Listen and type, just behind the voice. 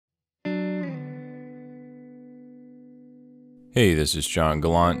Hey, this is Jon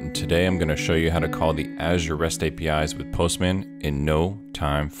Gallant, and today I'm going to show you how to call the Azure REST APIs with Postman in no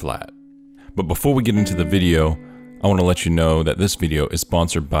time flat. But before we get into the video, I want to let you know that this video is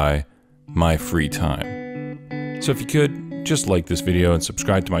sponsored by my free time. So if you could, just like this video and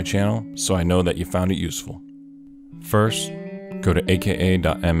subscribe to my channel so I know that you found it useful. First, go to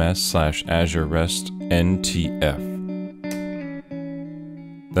aka.ms/Azure REST NTF.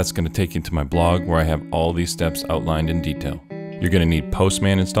 That's going to take you to my blog where I have all these steps outlined in detail. You're going to need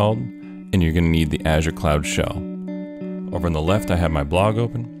Postman installed, and you're going to need the Azure Cloud Shell. Over on the left, I have my blog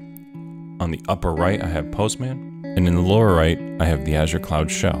open. On the upper right, I have Postman. And in the lower right, I have the Azure Cloud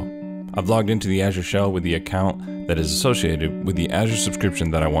Shell. I've logged into the Azure Shell with the account that is associated with the Azure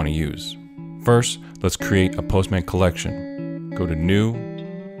subscription that I want to use. First, let's create a Postman collection. Go to New,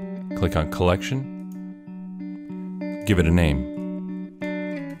 click on Collection, give it a name.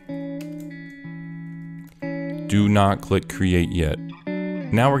 Do not click Create yet.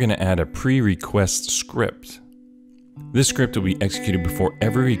 Now we're going to add a pre-request script. This script will be executed before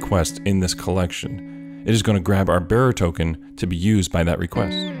every request in this collection. It is going to grab our bearer token to be used by that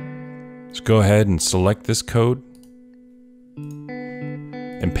request. Let's go ahead and select this code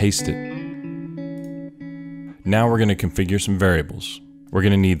and paste it. Now we're going to configure some variables. We're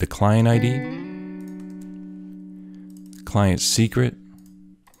going to need the client ID, client secret,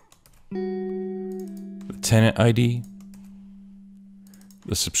 tenant ID,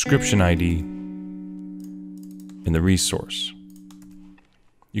 the subscription ID, and the resource.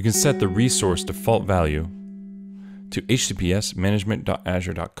 You can set the resource default value to https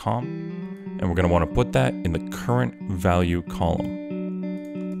management.azure.com, and we're going to want to put that in the current value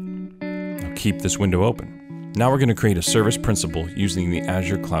column. Now keep this window open. Now we're going to create a service principal using the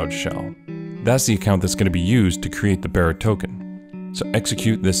Azure Cloud Shell. That's the account that's going to be used to create the bearer token. So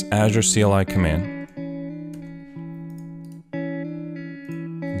execute this Azure CLI command.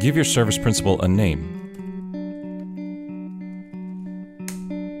 Give your service principal a name.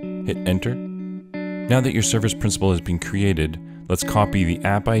 Hit enter. Now that your service principal has been created, let's copy the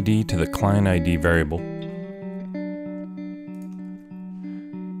app ID to the client ID variable.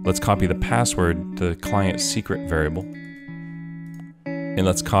 Let's copy the password to the client secret variable. And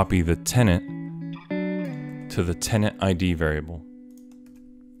let's copy the tenant to the tenant ID variable.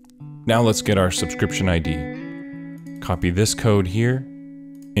 Now let's get our subscription ID. Copy this code here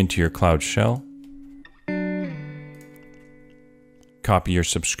into your Cloud Shell. Copy your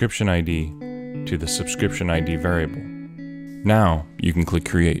subscription ID to the subscription ID variable. Now you can click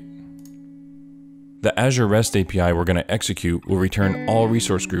Create. The Azure REST API we're going to execute will return all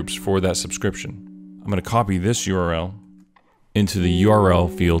resource groups for that subscription. I'm going to copy this URL into the URL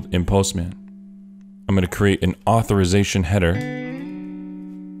field in Postman. I'm going to create an authorization header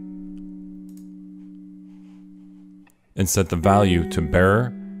and set the value to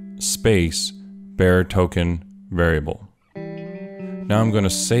bearer space bearer token variable. Now I'm going to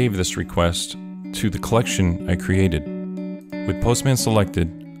save this request to the collection I created. With Postman selected,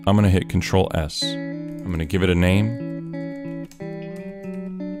 I'm going to hit Control S. I'm going to give it a name,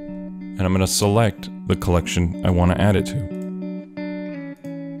 and I'm going to select the collection I want to add it to.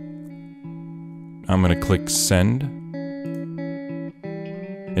 I'm going to click Send,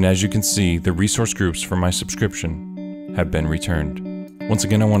 and as you can see, the resource groups for my subscription have been returned. Once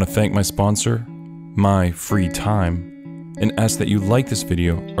again, I want to thank my sponsor, My Free Time, and ask that you like this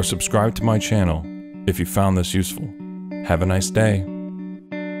video or subscribe to my channel if you found this useful. Have a nice day.